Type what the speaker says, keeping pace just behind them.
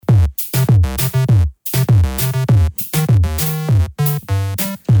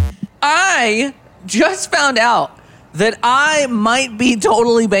I just found out that I might be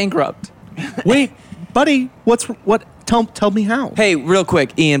totally bankrupt. Wait, buddy, what? Tell me how. Hey, real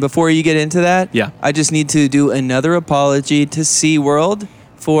quick, Ian, before you get into that, Yeah. I just need to do another apology to SeaWorld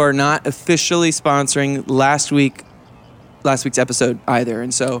for not officially sponsoring last week's episode either.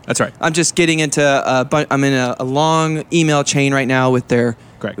 And so That's right. I'm just getting into I'm in a long email chain right now with their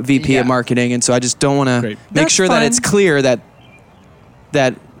Great. VP of Yeah. marketing, and so I just don't want to Great. make That's sure that fine. it's clear that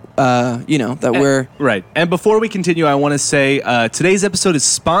we're Right. And before we continue, I want to say today's episode is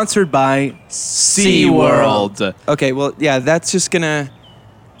sponsored by SeaWorld. okay. Well, yeah, that's gonna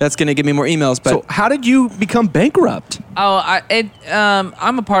give me more emails. But So how did you become bankrupt?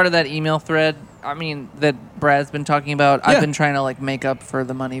 I'm a part of that email thread. I mean, that Brad's been talking about. Yeah. I've been trying to like make up for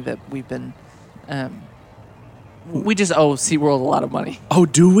the money that we've been. We just owe SeaWorld a lot of money. Oh,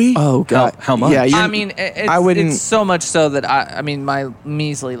 do we? oh god, How much? Yeah, I mean, I wouldn't- it's so much so that I mean, my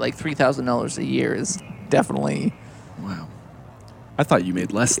measly like $3,000 a year is definitely. Wow. I thought you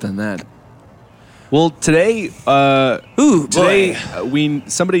made less than that. Well, today,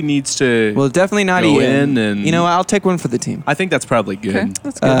 somebody needs to. well, definitely not Go Ian. in and- you know, I'll take one for the team. I think that's probably good. Okay,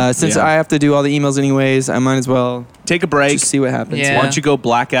 that's good. Since Yeah. I have to do all the emails anyways, I might as well Take a break. just see what happens. Yeah. Why don't you go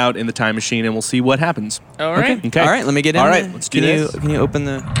black out in the time machine and we'll see what happens. All right. Okay. All right, let me get in. All right, there. let's do can this. Can you open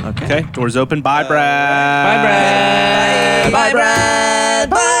the? Okay. Doors open. Bye, Brad. Bye, Brad. Bye, Brad.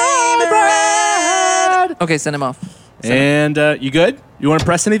 Bye, Brad. Okay, send him off. And you good? You want to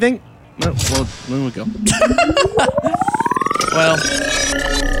press anything? No. Well, then we go. Well,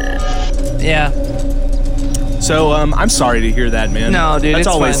 yeah. So I'm sorry to hear that, man. No, dude, that's it's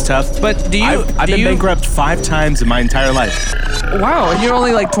always fine. tough. But do you? I've been bankrupt 5 times in my entire life. Wow, and you're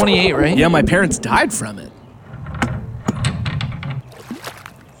only like 28, right? Yeah, my parents died from it.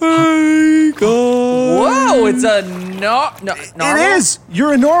 Hey, God. Whoa, it's a narwhal? It is.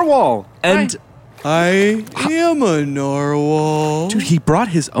 You're a narwhal, and I am a narwhal. dude, he brought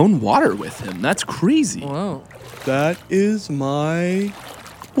his own water with him. That's crazy. Whoa. That is my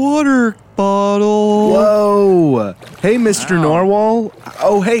water bottle. Whoa. Hey, Mr. Wow. Narwhal.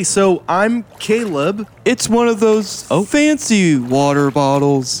 Oh, hey. So I'm Caleb. It's one of those fancy water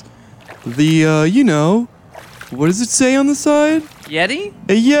bottles. The, what does it say on the side? Yeti?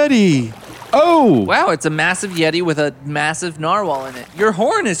 A Yeti. Oh. Wow, it's a massive Yeti with a massive narwhal in it. Your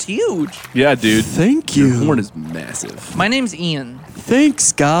horn is huge. Yeah, dude. Thank Your you. horn is massive. My name's Ian.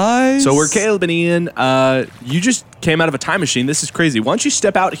 Thanks, guys. So we're Caleb and Ian. You just came out of a time machine. This is crazy. Why don't you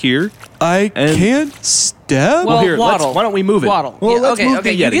step out here? I And- can't step. Well, here, let's- waddle. why don't we move it? Waddle. Well, Yeah, let's okay, move okay.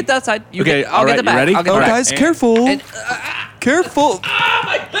 the You Yeti. get that side. You Okay, get, I'll all get right, the you back. ready? I'll get Oh, the back. guys, careful. And, Careful.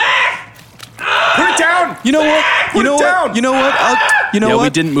 Put it down. You know what? Put it down. You know what? Yeah, we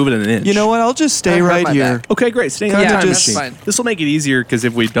didn't move it an inch. You know what? I'll just stay I hurt right my here. back. Okay, great. Stay in the Kinda time just- machine. That's fine. This will make it easier because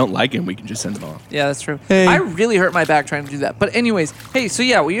if we don't like him, we can just send him off. yeah, that's true. Hey. I really hurt my back trying to do that. But anyways, hey, so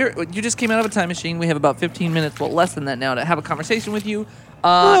yeah, you just came out of a time machine. We have about 15 minutes, well, less than that now, to have a conversation with you.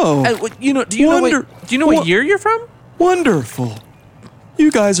 Oh. Do you know what year you're from? Wonderful. You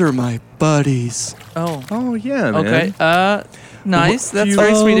guys are my buddies. Oh. Oh yeah, man. Okay. Nice. What- That's you-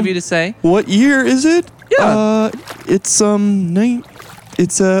 very sweet of you to say. What year is it? Yeah. It's early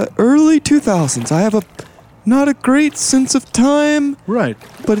 2000s. I have not a great sense of time, Right.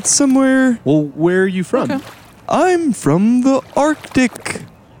 but it's somewhere. Well, where are you from? Okay. I'm from the Arctic.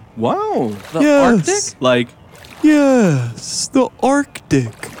 Wow. The Yes. Arctic? Like, Yes, the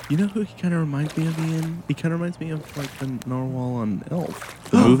Arctic. you know who he kind of reminds me of, Ian? He kind of reminds me of like the narwhal on Elf,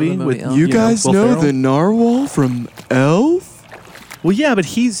 the movie the movie with Elf. You know, guys Will know Ferrell. the narwhal from Elf? Well, yeah, but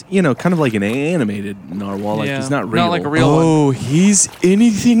he's kind of like an animated narwhal. Like Yeah. he's not real. Not like a real one. Oh, he's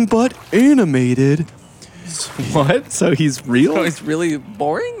anything but animated. What? So he's real? So it's really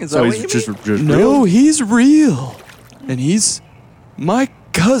boring? Is that So what he's you just, mean? just No, real? he's real. And he's my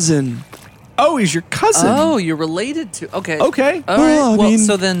cousin. Oh, he's your cousin. Oh, you're related to. Okay. Okay. All right. Well, I Well, mean-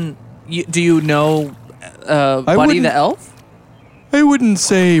 so then, do you know I Buddy wouldn't- the elf? I wouldn't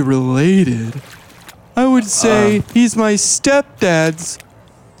say related. I would say he's my stepdad's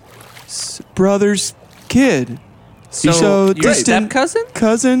brother's kid. So your distant step cousin?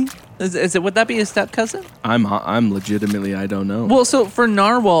 cousin. Is it? Would that be a step cousin? I'm legitimately, I don't know. Well, so for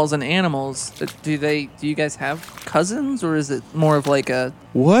narwhals and animals, do you guys have cousins, or is it more of like a?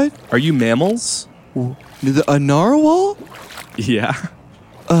 What? Are you mammals? A narwhal? Yeah.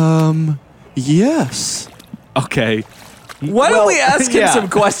 Yes. Okay. Why don't we ask him some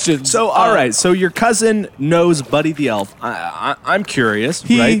questions? So, all right. So your cousin knows Buddy the Elf. I'm curious,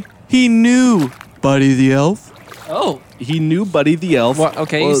 right? He knew Buddy the Elf. Oh, He knew Buddy the Elf.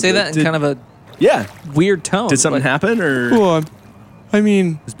 okay. You Well, say that in did- kind of a Yeah. weird tone. Did something but- happen or? Well, I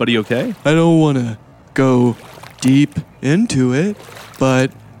mean, Is Buddy okay? I don't want to go deep into it,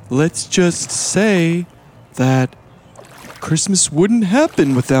 but let's just say that Christmas wouldn't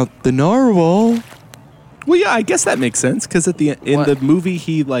happen without the narwhal. Well, yeah, I guess that makes sense because in What? the movie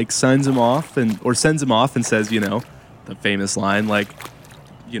he like signs him off or sends him off and says, the famous line like,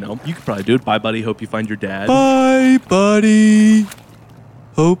 you could probably do it. Bye, buddy. Hope you find your dad. Bye, buddy.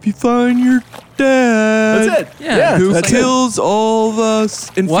 Hope you find your dad. That's it. Yeah. Who that's it. kills all of us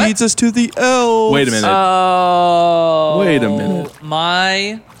and What? feeds us to the elves. Wait a minute. Oh. Wait a minute.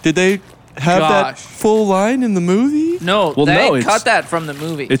 My Did they have that Gosh. full line in the movie? no, Well, they no, it's- cut that from the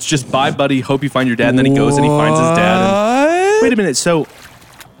movie. It's just bye, buddy. Hope you find your dad. And then he goes and he finds his dad. What? Wait a minute. So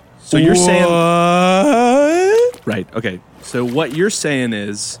you're saying What? right? Okay. So what you're saying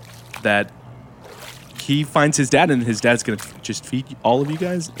is that he finds his dad and his dad's gonna just feed all of you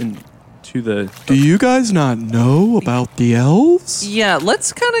guys into the. Do you guys not know about the elves? Yeah,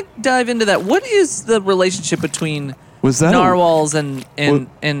 let's kind of dive into that. What is the relationship between Was that narwhals and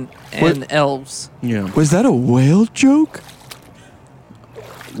what- elves? Yeah. was that a whale joke?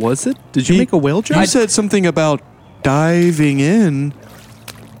 Was it? Did you He- make a whale joke? You said something about diving in,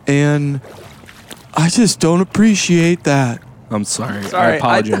 and I just don't appreciate that. I'm sorry. Sorry, I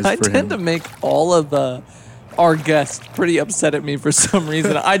apologize I for tend him. to make all of our guests pretty upset at me for some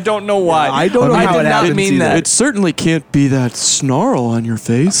reason. I don't know why. I don't know I how did it not happens mean either. that. It certainly can't be that snarl on your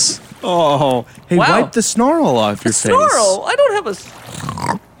face. Oh, hey, Wow. wipe the snarl off your Snarl. I don't have a. face.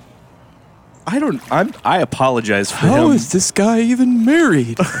 I apologize for How him. is this guy even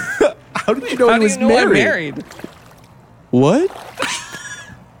married? How did you know How he do was you know I'm married? married? What?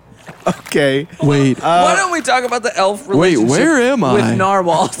 Okay. Wait. Why don't we talk about the elf Wait, relationship where am I? with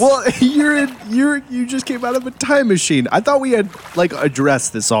narwhals? Well, you just came out of a time machine. I thought we had like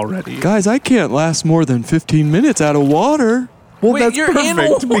addressed this already. Guys, I can't last more than 15 minutes out of water. Well, Wait, that's you're in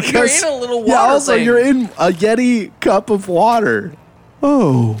perfect a- you're because in a little yeah. water Also, thing. you're in a Yeti cup of water.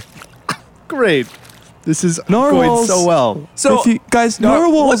 Oh. Great. This is Narwhals. going so well. so, If you, guys,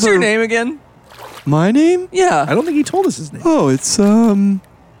 narwhals what's your are- name again? My name? Yeah. I don't think he told us his name. Oh, it's,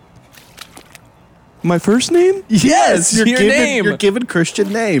 my first name? Yes, your name. You're given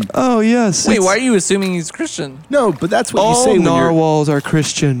Christian name. Oh, yes. Wait, it's- why are you assuming he's Christian? No, but that's what you All say when you're. narwhals are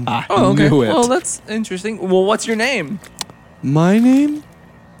Christian. I Oh, okay. knew it. Well, that's interesting. Well, what's your name? My name?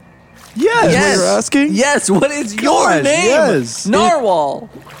 yes. Yes. You're asking? Yes. What is your Gosh, name? yes. Narwhal.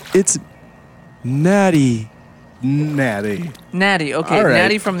 It's Natty. Natty. Natty. Okay. All right.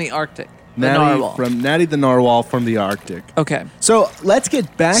 Natty from the Arctic. The Natty narwhal. from Natty the narwhal from the Arctic. Okay. So let's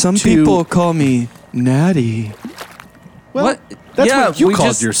get back Some to people call me Natty. Well, what? That's yeah, what you we called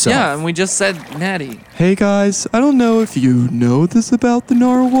just, yourself. Yeah, and we just said Natty. Hey guys, I don't know if you know this about the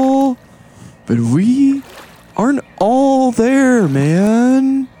narwhal, but we aren't all there,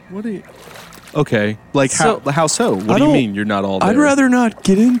 man. What do you? Okay, like So- how so? What I do you don't- mean you're not all there? I'd rather not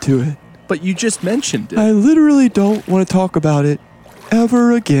get into it. But you just mentioned it. I literally don't want to talk about it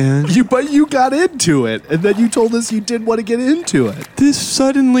ever again. But you got into it, and then you told us you did want to get into it. This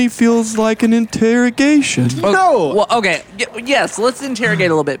suddenly feels like an interrogation. Oh, No. Well, okay. Yes, let's interrogate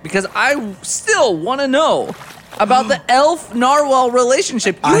a little bit because I still want to know about the elf narwhal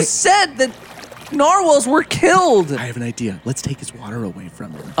relationship. You I- said that narwhals were killed. I have an idea. Let's take his water away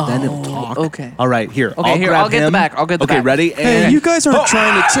from him. Then he'll Oh, talk. okay. All right, here. Okay, here, grab I'll get the him. back. I'll get the okay, back. ready? Hey, And you guys aren't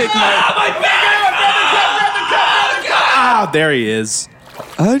trying to take my. ah, there he is.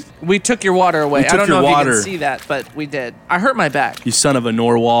 We took your water away. We took I don't your know if you water. can see that, but we did. I hurt my back. You son of a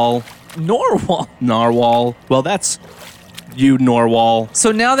narwhal. Narwhal. Narwhal. Well, that's you, narwhal.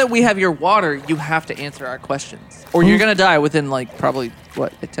 So now that we have your water, you have to answer our questions, or you're gonna die within like probably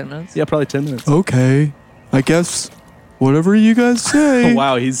what 10 minutes. Yeah, probably 10 minutes. Okay, I guess whatever you guys say.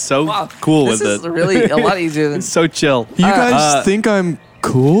 Wow, he's so Wow, cool this with is it. really a lot easier than. He's so chill. You guys think I'm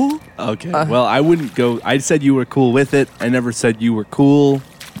cool? Okay. Well, I wouldn't go. I said you were cool with it. I never said you were cool.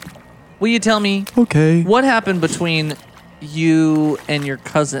 Will you tell me Okay. what happened between you and your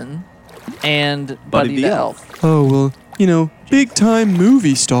cousin and Buddy the Elf? Oh, well, you know, big time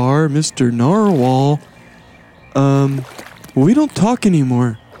movie star, Mr. Narwhal. We don't talk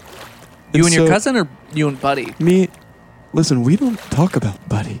anymore. You and your so- cousin, or you and Buddy? Listen, we don't talk about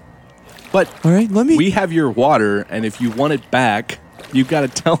Buddy. But All right, let me. we have your water, and if you want it back, you got to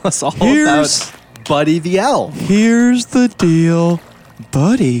tell us all Here's- about Buddy the Elf. Here's the deal,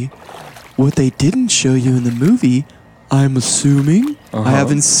 Buddy. What they didn't show you in the movie, I'm assuming. Uh-huh. I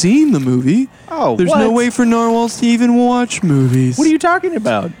haven't seen the movie. Oh, There's no way for narwhals to even watch movies. What are you talking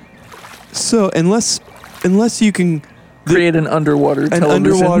about? So unless you can Create an underwater an television.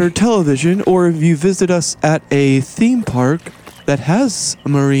 underwater television, or if you visit us at a theme park, that has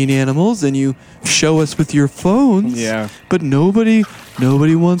marine animals, and you show us with your phones. Yeah. But nobody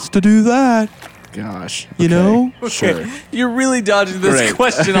wants to do that. Gosh. You know? Sure. You're really dodging this Great.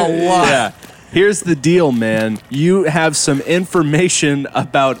 question a lot. Yeah. Here's the deal, man. You have some information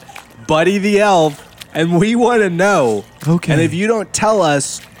about Buddy the Elf, and we want to know. Okay. And if you don't tell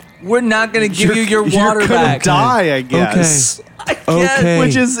us, We're not going to give you your you're water gonna back. die, I guess. I guess. Okay.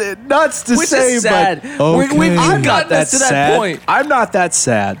 Which is nuts to Which say, is sad. but Okay. We've I'm not gotten that us to that sad. point. I'm not that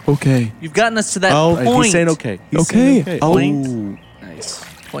sad. Okay. You've gotten us to that Oh, point. He's saying okay. He's Okay. saying Oh. Ooh, nice.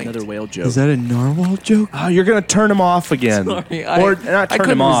 Point. Another whale joke. Is that a narwhal joke? Oh, you're gonna turn him off again, Sorry, or not I turn him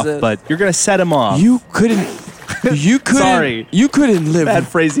couldn't off, resist. but you're gonna set him off. You couldn't. You couldn't. Sorry. You couldn't live. Bad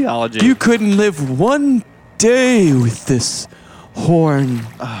phraseology. You couldn't live one day with this horn.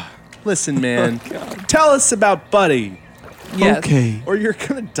 Listen, man. Tell us about Buddy, Yes. Okay. or you're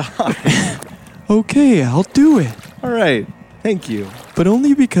gonna die. Okay, I'll do it. All right. Thank you. But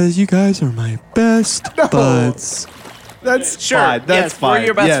only because you guys are my best No. buds. That's Sure. fine. That's Yes, fine. we're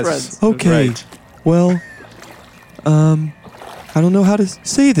your best Yes. friends. Okay. Right. Well, I don't know how to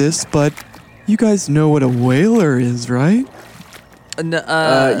say this, but you guys know what a whaler is, right?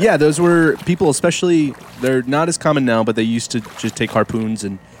 Yeah, those were people, especially, they're not as common now, but they used to just take harpoons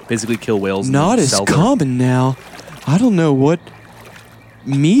and basically kill whales. and Not then as sell them. common now. I don't know what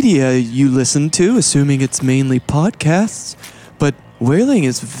media you listen to, assuming it's mainly podcasts, but whaling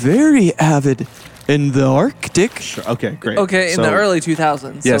is very avid in the Arctic. Sure. Okay, great. Okay, in So, the early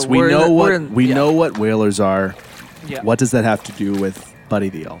 2000s. Yes, so we we're in know the- what we're in- we yeah. know what whalers are. Yeah. What does that have to do with Buddy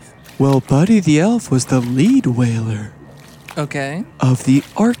the Elf? Well, Buddy the Elf was the lead whaler Okay. of the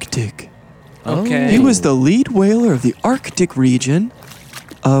Arctic. Okay. He was the lead whaler of the Arctic region,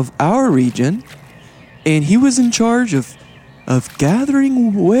 of our region, and he was in charge of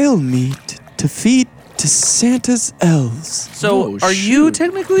gathering whale meat to feed to Santa's elves. So, Oh, are you shoot.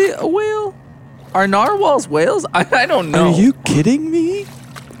 technically a whale? Are narwhals whales? I don't know. Are you kidding me?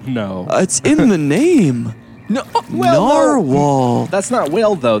 No. It's in the name. No. Well, no. Narwhal. That's not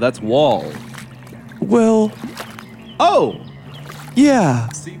whale though. That's wall. Well, Oh, yeah.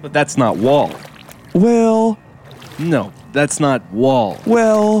 see, but that's not wall. Well, No, that's not wall.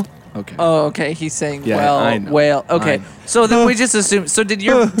 well. Okay. Oh, okay. He's saying Yeah, well, I know. whale. I Okay. know. So then Uh, we just assume. So did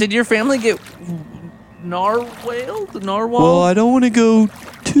your family get narwhal? The narwhal? Well, I don't want to go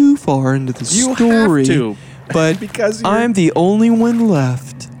too far into the You story, have to, but because you're- I'm the only one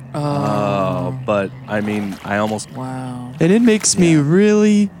left. Oh, but I mean, I almost. Wow. And it makes me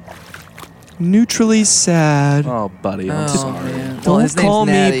really neutrally sad. Oh, buddy, I'm Oh, sorry. man. Well, Don't his name's call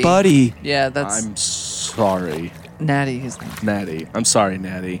me Natty. buddy. Yeah, that's I'm sorry, Natty. His name. Natty. I'm sorry,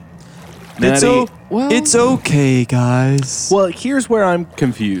 Natty. It's, Natty. Well- it's okay, guys. Well, here's where I'm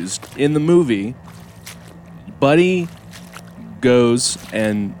confused. In the movie, Buddy goes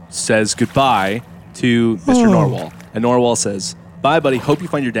and says goodbye to Mr. Oh. Narwhal. And Narwhal says, "Bye, buddy. Hope you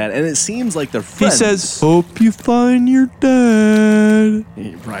find your dad." And it seems like they're He friends. says, "Hope you find your dad."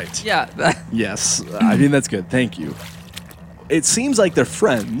 Right. Yeah. Yes. I mean, that's good. Thank you. It seems like they're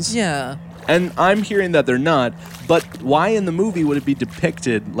friends. yeah. And I'm hearing that they're not. But why in the movie would it be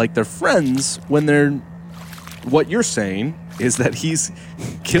depicted like they're friends when they're. What you're saying is that he's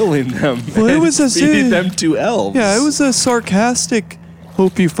killing them Well, it and was a feeding sin. them to elves. Yeah, it was a sarcastic.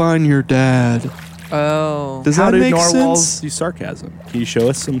 Hope you find your dad. Oh. Does How that do make narwhals sense? use sarcasm? Can you show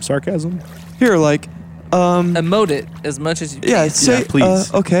us some sarcasm? Here, like, Emote it as much as you yeah, can. say,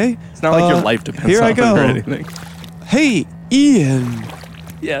 please. okay. It's not like your life depends here on I it go. or anything. Hey, Ian.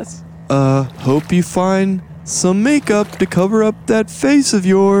 Yes. Hope you find some makeup to cover up that face of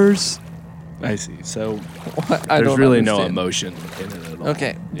yours. I see. So I there's don't really no understand. emotion in it at all.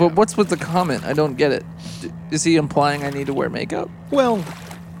 Okay, Yeah. but what's with the comment? I don't get it. Is he implying I need to wear makeup? Well,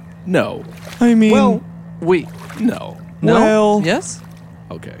 no. I mean, Well, We. no. No. Well- Yes.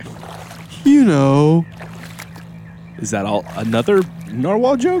 Okay. you know. Is that all? Another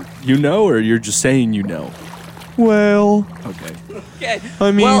narwhal joke? You know, or you're just saying you know? Well, Okay. Okay.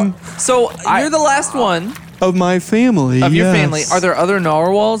 I mean, well, so you're the last one of my family. of your yes. family. Are there other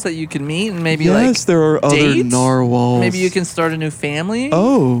narwhals that you can meet and maybe Yes, there are other date? narwhals. Maybe you can start a new family.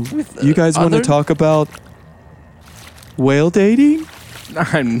 Oh, with, you guys want to other- talk about whale dating?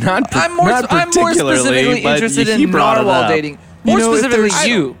 I'm not. I'm more specifically but interested he in brought it narwhal up. dating. You More know, if specifically, there's-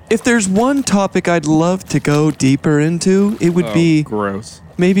 you. If there's one topic I'd love to go deeper into, it would be Gross.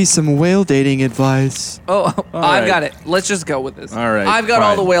 maybe some whale dating advice. Oh, I've right. got it. Let's just go with this. All right, I've got all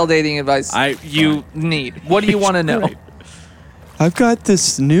fine. the whale dating advice you need. What do you want to know? Right. I've got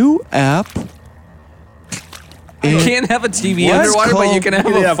this new app. You can't have a TV What's underwater, but you called- can have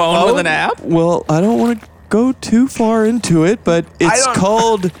You can a have phone phone? with an app. Well, I don't want to go too far into it, but it's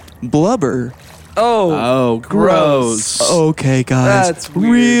called Blubber. Oh, gross. Okay, guys. That's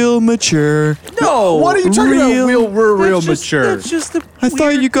weird. Real mature. no. What are you talking about? We're real mature. That's just a I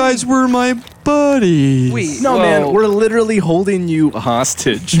thought you guys were my buddies. Wait. No, Whoa. man, we're literally holding you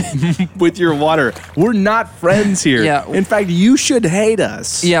hostage with your water. We're not friends here. Yeah. In fact, you should hate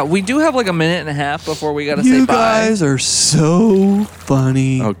us. Yeah, we do have like a minute and a half before we gotta say You bye. guys are so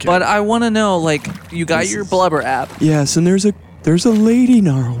funny. Okay. But I want to know, like, you got your Blubber app. Yes, and there's a lady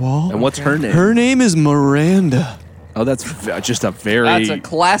narwhal. and what's her name? Her name is Miranda. Oh, that's just a very That's a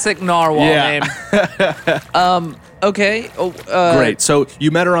classic narwhal Yeah. name. Okay. Oh, great. So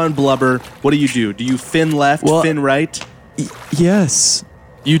you met her on Blubber. What do? Do you fin left, Well- fin right? Yes.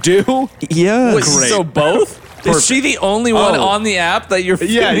 You do? Yes. Wait, Great. so both? Is she the only one Oh. on the app that you're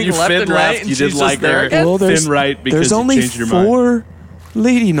Yeah, finning you left fin and right? left. And You she's did just like there her. again? Well, fin right because there's you only changed your mind. 4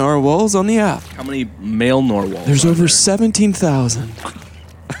 lady narwhals on the app. How many male narwhals? There's are over there? 17,000.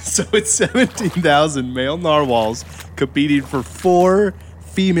 So it's 17,000 male narwhals competing for 4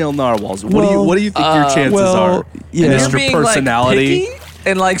 female narwhals. What do you think your chances are? yeah. And You're extra being personality. like picky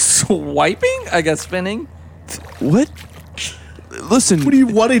and like swiping, I guess spinning. What? Listen. What do you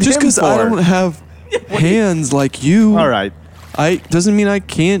want him Just because I for? don't have hands like you, All right. doesn't mean I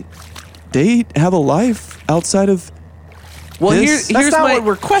can't have a life outside of. Well, This- here's That's not my what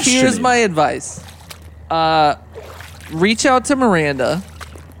we're questioning. Here's my advice. Reach out to Miranda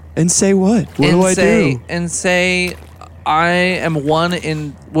And say what? What and do I say do? and say I am one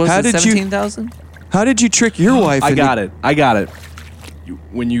in what How was it did you- 17,000? How did you trick your wife? I got it.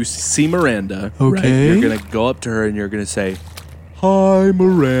 When you see Miranda, right, Okay. you're going to go up to her and you're going to say, "Hi,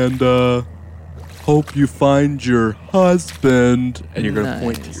 Miranda. Hope you find your husband." And you're going to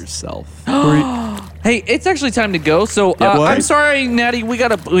point to Nice. yourself. Hey, it's actually time to go. So Yeah, what? I'm sorry, Natty. We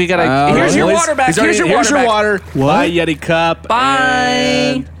gotta. Oh, Here's your boys. water back. He's already- Here's your water back. What? Bye, Yeti Cup.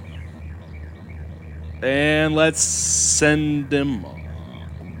 Bye. And let's send him on.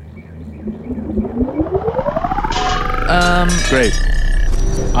 Great.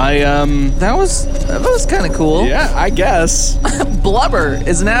 That was kind of cool. Yeah, I guess. Blubber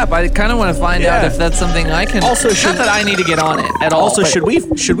is an app. I kind of want to find out Yeah. if that's something I can. Also, not should- that I need to get on it at all. Also,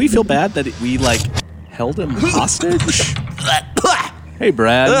 but- should we feel bad that we like held him hostage? Hey,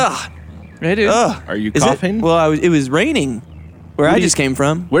 Brad. Hey, dude. Are you Is coughing? it? Well, it was raining where I do you- just came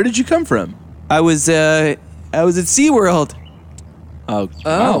from. Where did you come from? I was at SeaWorld. Oh.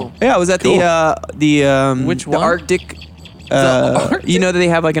 Oh. Yeah, I was at Cool. the Which the one? Arctic. Arctic? You know that they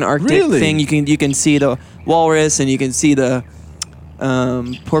have like an Arctic Really? thing. You can see the walrus and you can see the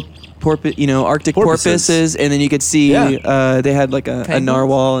Arctic Porpoises. porpoises, and then you could see Yeah. they had like a Penguins?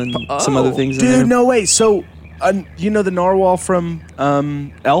 narwhal and some other Oh. things in there. Dude, no way. So, you know the narwhal from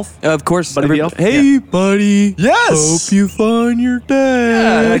Elf? Of course. Buddy the Elf? Hey, Yeah. buddy. Yes. Hope you find your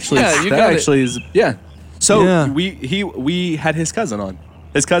dad. Yeah, Actually, yeah, you that got it. actually is. Yeah. So Yeah. we had his cousin on.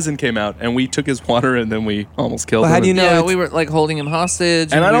 His cousin came out and we took his water and then we almost killed Well, him. how do you know Yeah, it's- we were like holding him hostage.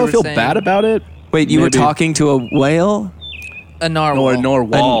 And I we don't were feel saying- bad about it. Wait, you were Maybe. talking to a whale? a narwhal. Or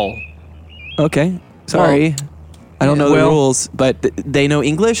narwhal. Okay. Sorry. I don't know the Well- rules, but they know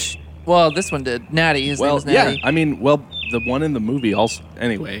English? Well, this one did. Natty. His name Well, was Natty. yeah. I mean, well, the one in the movie also.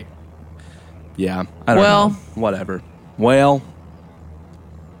 Anyway. Yeah. I don't Well- know. Whatever. Well.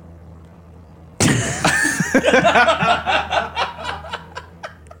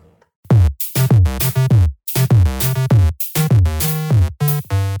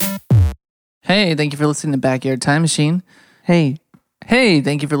 Hey, thank you for listening to Backyard Time Machine. Hey,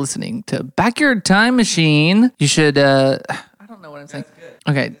 thank you for listening to Backyard Time Machine. You should, I don't know what I'm saying.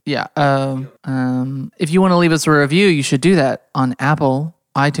 Okay, yeah. If you want to leave us a review, you should do that on Apple,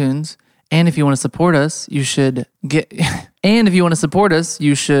 iTunes. And if you want to support us, you should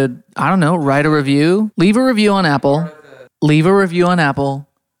I don't know, write a review. Leave a review on Apple. Leave a review on Apple.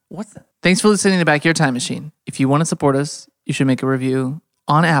 What's that? Thanks for listening to Backyard Time Machine. If you want to support us, you should make a review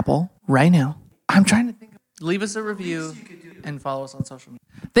on Apple right now. I'm trying to think. Leave us a review and follow us on social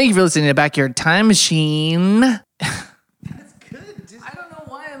media. Thank you for listening to Backyard Time Machine. That's good. I don't know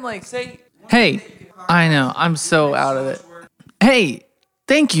why I'm like, hey, I know. I'm so out of it. Hey,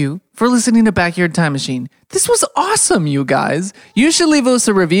 thank you for listening to Backyard Time Machine. This was awesome, you guys. You should leave us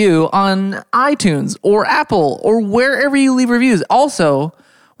a review on iTunes or Apple or wherever you leave reviews. Also,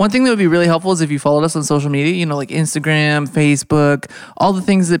 one thing that would be really helpful is if you followed us on social media, like Instagram, Facebook, all the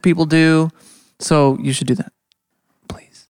things that people do. So you should do that.